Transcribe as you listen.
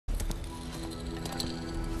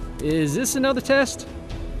Is this another test?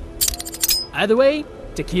 Either way,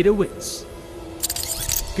 Takeda wins.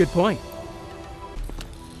 Good point.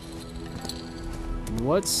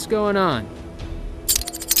 What's going on?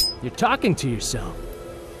 You're talking to yourself.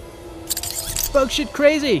 Bug shit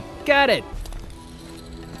crazy. Got it.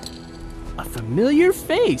 A familiar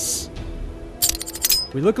face.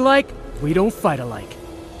 We look alike, we don't fight alike.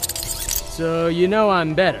 So you know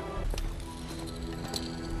I'm better.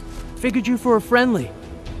 Figured you for a friendly.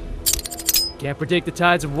 Can't predict the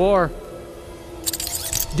tides of war.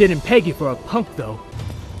 Didn't peg you for a punk though.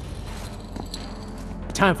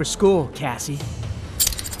 Time for school, Cassie.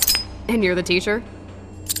 And you're the teacher?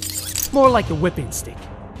 More like the whipping stick.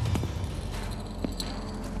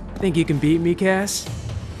 Think you can beat me, Cass?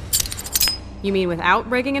 You mean without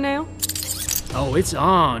breaking a nail? Oh, it's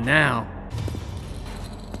on now.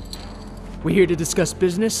 We here to discuss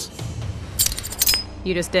business?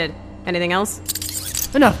 You just did. Anything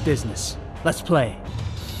else? Enough business. Let's play.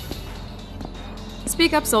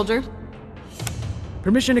 Speak up, soldier.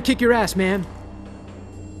 Permission to kick your ass, man.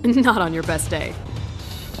 Not on your best day.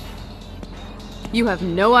 You have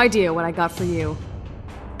no idea what I got for you.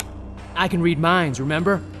 I can read minds,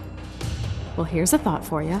 remember? Well, here's a thought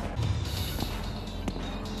for you.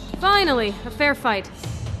 Finally, a fair fight.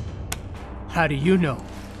 How do you know?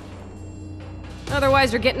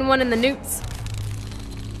 Otherwise, you're getting one in the newts.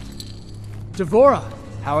 Devora,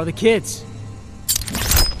 how are the kids?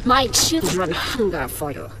 My children hunger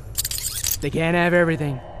for you. They can't have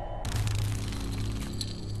everything.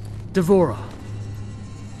 Devora.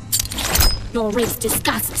 Your race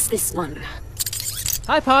disgusts this one.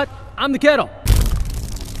 Hi, Pot. I'm the kettle.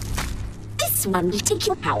 This one will take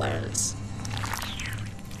your powers.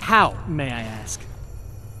 How, may I ask?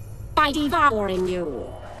 By devouring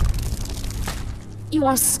you. You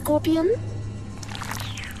are Scorpion?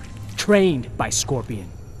 Trained by Scorpion.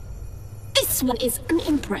 This one is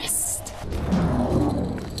unimpressed.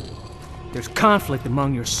 There's conflict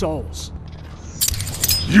among your souls.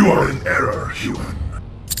 You are in error, human.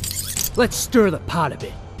 Let's stir the pot a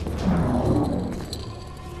bit.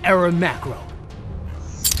 Error macro.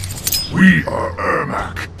 We are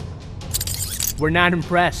Ermac. We're not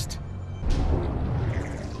impressed.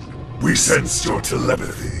 We sensed your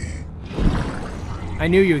telepathy. I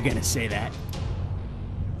knew you were gonna say that.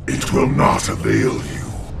 It will not avail you.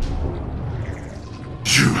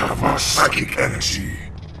 You have more psychic energy.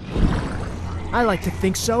 I like to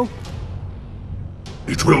think so.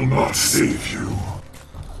 It will not save you.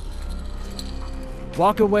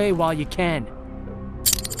 Walk away while you can.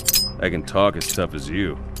 I can talk as tough as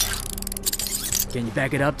you. Can you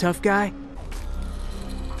back it up, tough guy?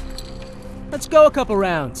 Let's go a couple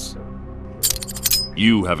rounds.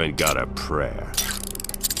 You haven't got a prayer.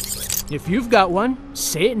 If you've got one,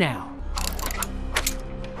 say it now.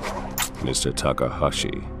 Mr.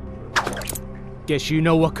 Takahashi. Guess you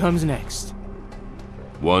know what comes next.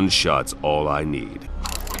 One shot's all I need.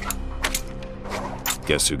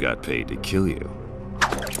 Guess who got paid to kill you?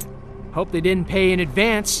 Hope they didn't pay in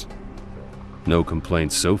advance. No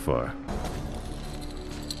complaints so far.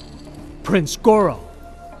 Prince Goro.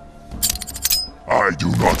 I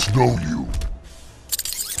do not know you.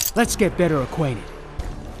 Let's get better acquainted.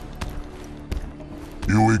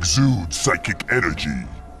 You exude psychic energy.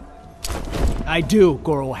 I do,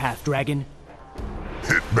 Goro Half-Dragon.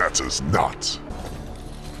 It matters not.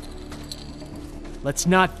 Let's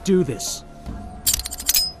not do this.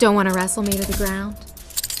 Don't want to wrestle me to the ground?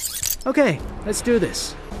 Okay, let's do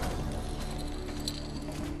this.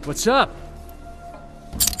 What's up?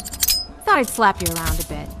 Thought I'd slap you around a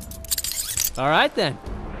bit. All right then.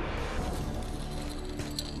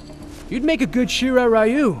 You'd make a good Shira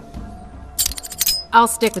Ryu. I'll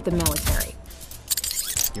stick with the military.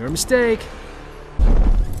 Your mistake.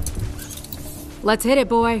 Let's hit it,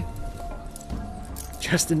 boy.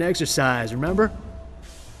 Just an exercise, remember?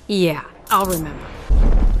 Yeah, I'll remember.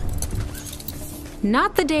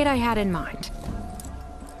 Not the date I had in mind.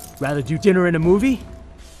 Rather do dinner and a movie?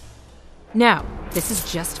 No, this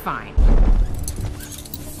is just fine.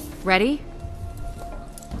 Ready?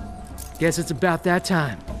 Guess it's about that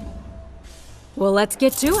time. Well, let's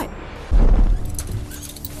get to it.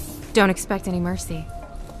 Don't expect any mercy.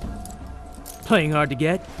 Playing hard to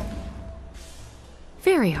get?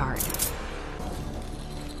 Very hard.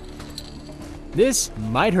 This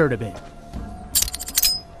might hurt a bit.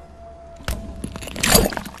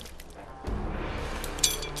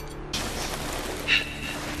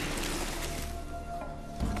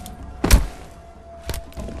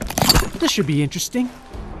 This should be interesting.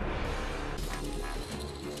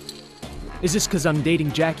 Is this because I'm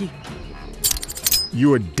dating Jackie?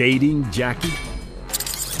 You're dating Jackie?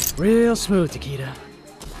 Real smooth, Takeda.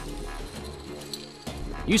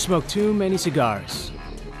 You smoke too many cigars.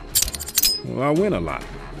 Well, I win a lot.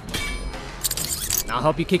 I'll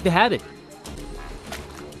help you kick the habit.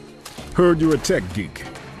 Heard you're a tech geek.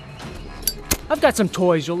 I've got some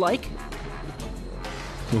toys you'll like.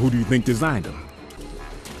 Well, who do you think designed them?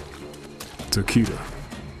 Takeda.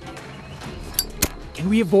 Can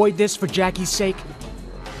we avoid this for Jackie's sake?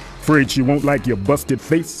 Afraid she won't like your busted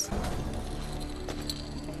face?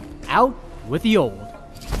 Out with the old.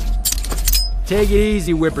 Take it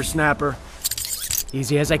easy, whippersnapper.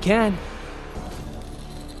 Easy as I can.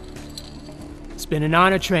 It's been an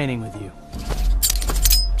honor training with you.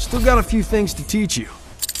 Still got a few things to teach you.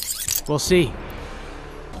 We'll see.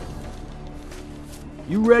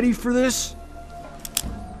 You ready for this?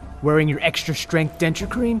 Wearing your extra strength denture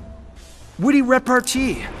cream? Witty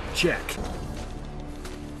repartee. Check.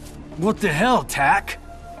 What the hell, Tak?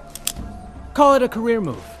 Call it a career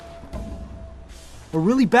move. A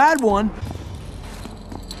really bad one.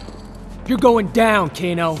 You're going down,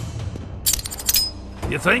 Kano.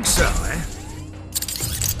 You think so, eh?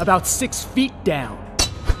 About 6 feet down.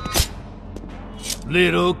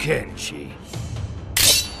 Little Kenshi.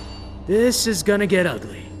 This is gonna get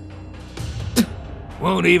ugly.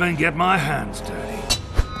 Won't even get my hands dirty.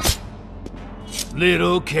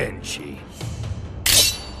 Little Kenshi.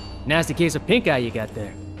 Nasty case of pink eye you got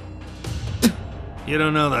there. You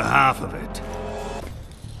don't know the half of it.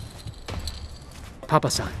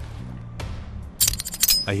 Papa-san,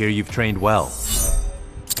 I hear you've trained well.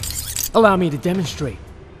 allow me to demonstrate.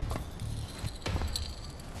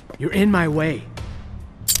 You're in my way.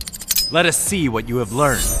 Let us see what you have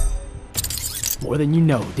learned. More than you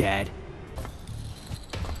know, Dad.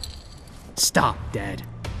 Stop, Dad.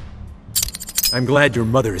 I'm glad your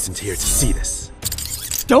mother isn't here to see this.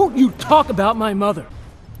 Don't you talk about my mother.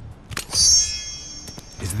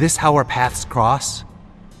 Is this how our paths cross?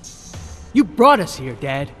 You brought us here,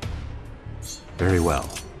 Dad. Very well.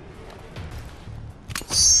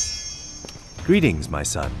 Greetings, my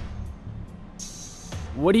son.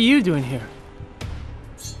 What are you doing here?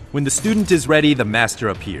 When the student is ready, the master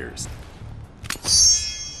appears.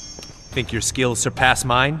 Think your skills surpass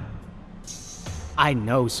mine? I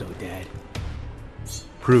know so, Dad.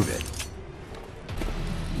 Prove it.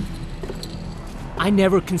 I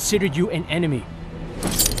never considered you an enemy.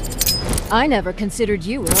 I never considered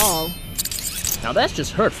you at all. Now that's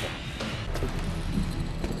just hurtful.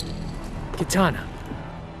 Katana,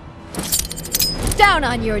 Down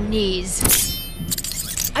on your knees.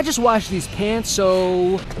 I just washed these pants,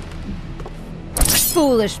 so...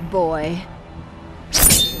 Foolish boy.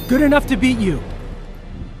 good enough to beat you.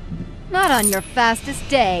 Not on your fastest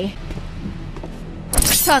day.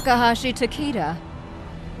 Takahashi Takeda.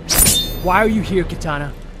 Why are you here,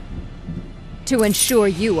 Katana? To ensure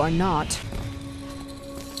you are not.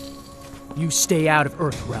 You stay out of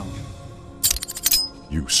Earthrealm.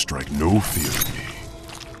 You strike no fear in me.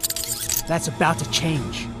 That's about to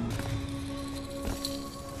change.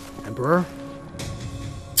 Emperor?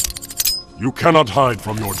 You cannot hide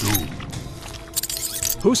from your doom.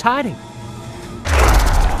 Who's hiding?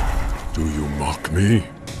 Do you mock me?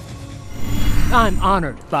 I'm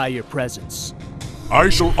honored by your presence. I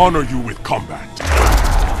shall honor you with combat.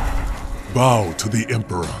 Bow to the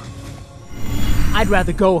Emperor. I'd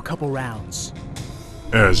rather go a couple rounds.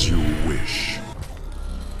 As you wish.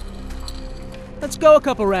 Let's go a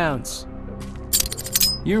couple rounds.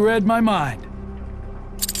 You read my mind.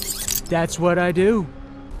 That's what I do.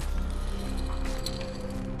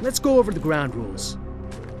 Let's go over the ground rules.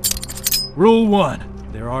 Rule 1.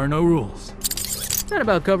 There are no rules. That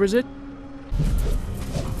about covers it.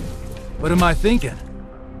 What am I thinking?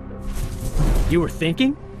 You were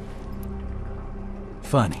thinking?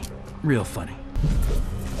 Funny. Real funny.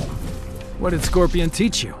 What did Scorpion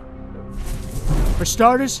teach you? For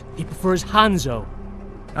starters, he prefers Hanzo.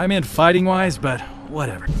 I meant fighting-wise, but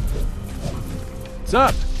whatever. What's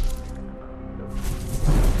up?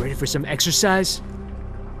 Ready for some exercise?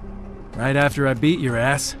 Right after I beat your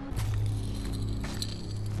ass.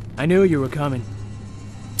 I knew you were coming.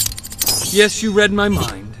 Yes, you read my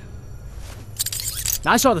mind.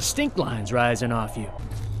 I saw the stink lines rising off you.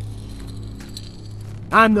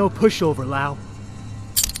 I'm no pushover, Lau.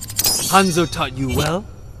 Hanzo taught you well?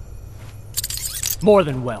 More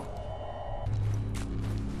than well.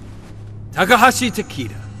 Takahashi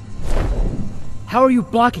Takeda. How are you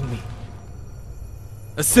blocking me?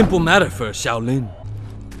 A simple matter for a Shaolin.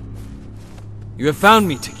 You have found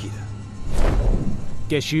me, Takeda.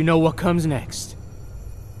 Guess you know what comes next.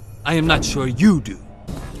 I am not sure you do.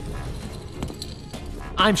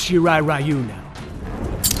 I'm Shirai Ryu now.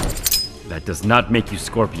 That does not make you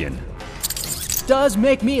Scorpion. Does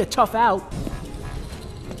make me a tough out.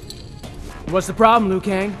 What's the problem, Liu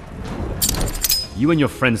Kang? You and your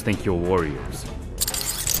friends think you're warriors.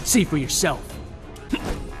 See for yourself.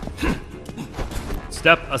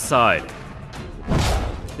 Step aside.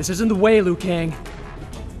 This isn't the way, Liu Kang.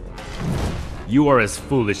 You are as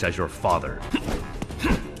foolish as your father.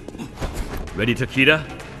 Ready, Takeda?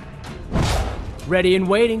 Ready and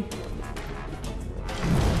waiting.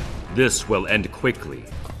 This will end quickly.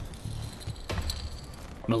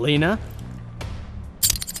 Melina?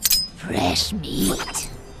 Fresh meat.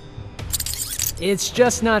 It's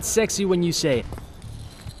just not sexy when you say it.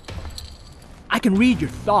 I can read your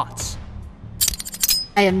thoughts.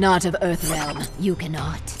 I am not of Earthrealm. You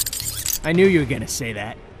cannot. I knew you were gonna say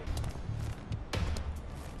that.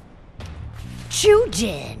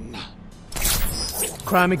 Chujin.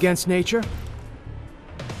 Crime against nature?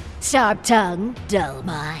 Sharp tongue, dull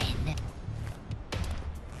mind.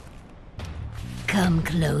 Come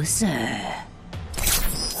closer.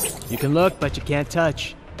 You can look, but you can't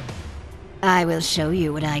touch. I will show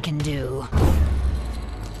you what I can do.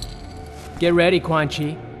 Get ready, Quan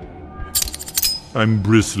Chi. I'm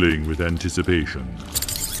bristling with anticipation.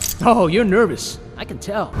 Oh, you're nervous. I can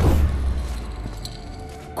tell.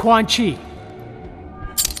 Quan Chi,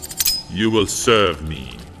 You will serve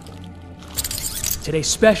me. today's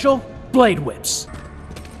special, blade whips.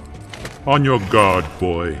 On your guard,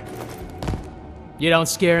 boy. You don't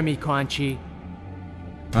scare me, Quan Chi.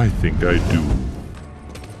 I think I do.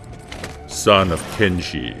 Son of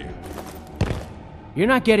Kenshi. You're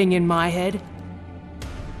not getting in my head.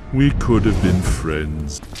 We could have been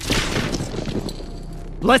friends.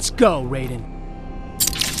 Let's go, Raiden.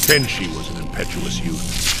 Kenshi was an impetuous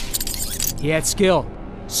youth. He had skill.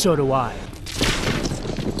 So do I.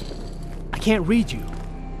 I can't read you.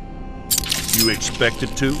 You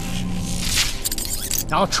expected to?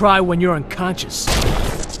 I'll try when you're unconscious.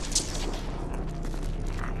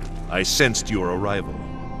 I sensed your arrival.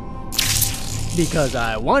 Because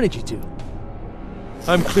I wanted you to.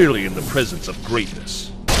 I'm clearly in the presence of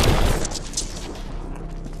greatness.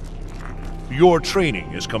 Your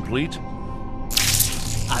training is complete?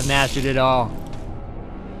 I've mastered it all.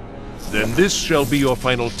 Then this shall be your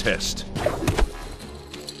final test.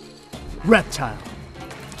 Reptile.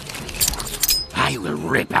 I will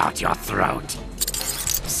rip out your throat.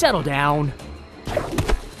 Settle down.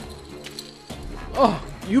 Oh,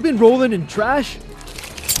 you've been rolling in trash?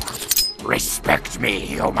 Respect me,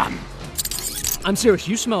 human. I'm serious,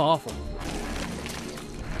 you smell awful.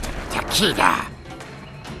 Takeda.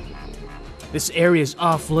 This area's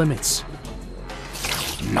off limits.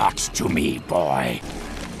 Not to me, boy.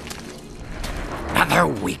 Another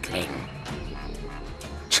weakling.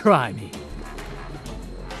 Try me.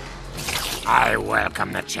 I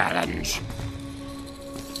welcome the challenge.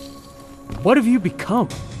 What have you become?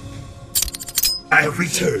 I have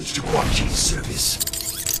returned to Quan Chi's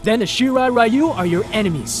service. Then the Shirai Ryu are your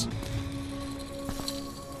enemies.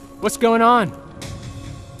 What's going on?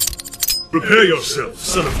 Prepare yourself,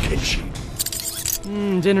 son of Kenshi.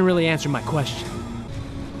 Didn't really answer my question.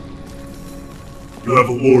 You have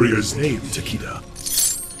a warrior's name, Takeda.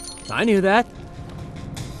 I knew that.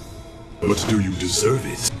 But do you deserve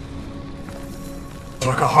it?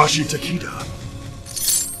 Takahashi Takeda.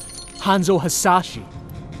 Hanzo Hasashi.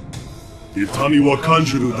 Itami wa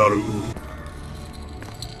kanjuru daru.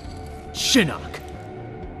 Shinnok.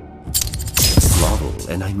 Grovel,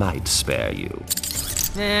 and I might spare you.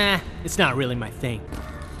 It's not really my thing.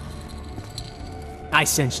 I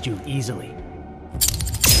sensed you easily.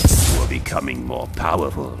 You are becoming more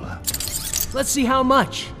powerful. Let's see how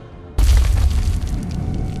much.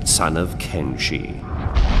 Son of Kenshi.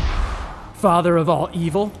 Father of all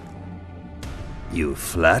evil. You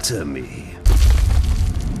flatter me.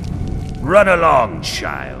 Run along,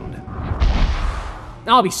 child.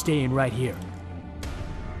 I'll be staying right here.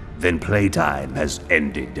 Then playtime has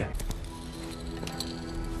ended.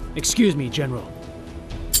 Excuse me, General.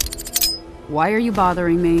 Why are you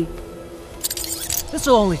bothering me?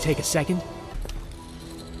 This'll only take a second.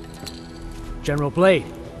 General Blade.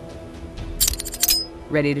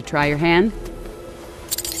 Ready to try your hand?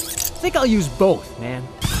 I think I'll use both, man.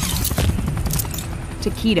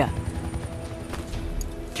 Takeda.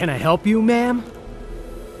 Can I help you, ma'am?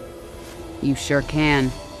 You sure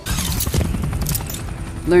can.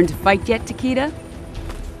 Learn to fight yet, Takeda?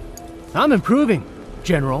 I'm improving,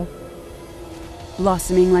 General.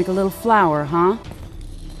 Blossoming like a little flower, huh?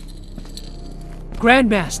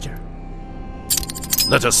 Grandmaster.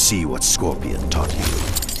 Let us see what Scorpion taught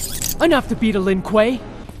you. Enough to beat a Lin Kuei.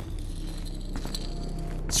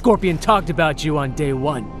 Scorpion talked about you on day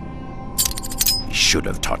one. should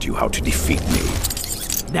have taught you how to defeat me.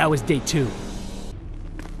 That was day 2.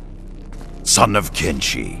 Son of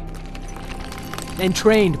Kenshi, And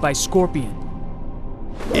trained by Scorpion.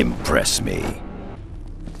 impress me.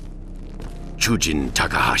 Chujin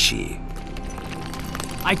Takahashi,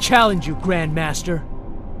 I challenge you, Grandmaster.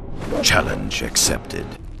 challenge accepted.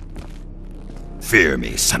 Fear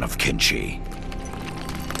me, son of Kenshi.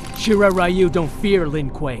 Shira Ryu don't fear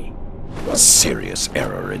Lin Kuei. A serious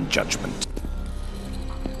error in judgment.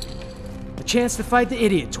 A chance to fight the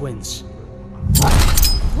idiot twins.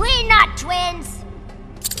 We're not twins.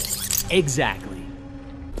 Exactly.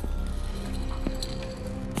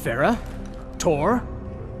 Farah? Tor?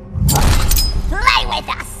 Play with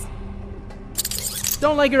us.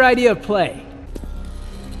 Don't like your idea of play.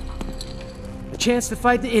 A chance to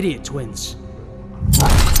fight the idiot twins.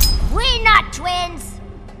 We're not twins.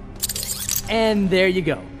 And there you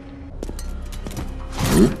go.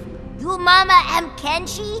 You mama am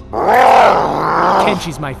Kenshi?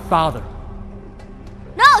 Kenshi's my father.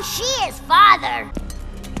 No, she is father.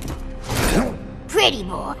 Pretty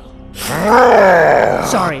boy.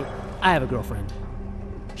 Sorry, I have a girlfriend.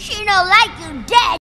 She no like you dead.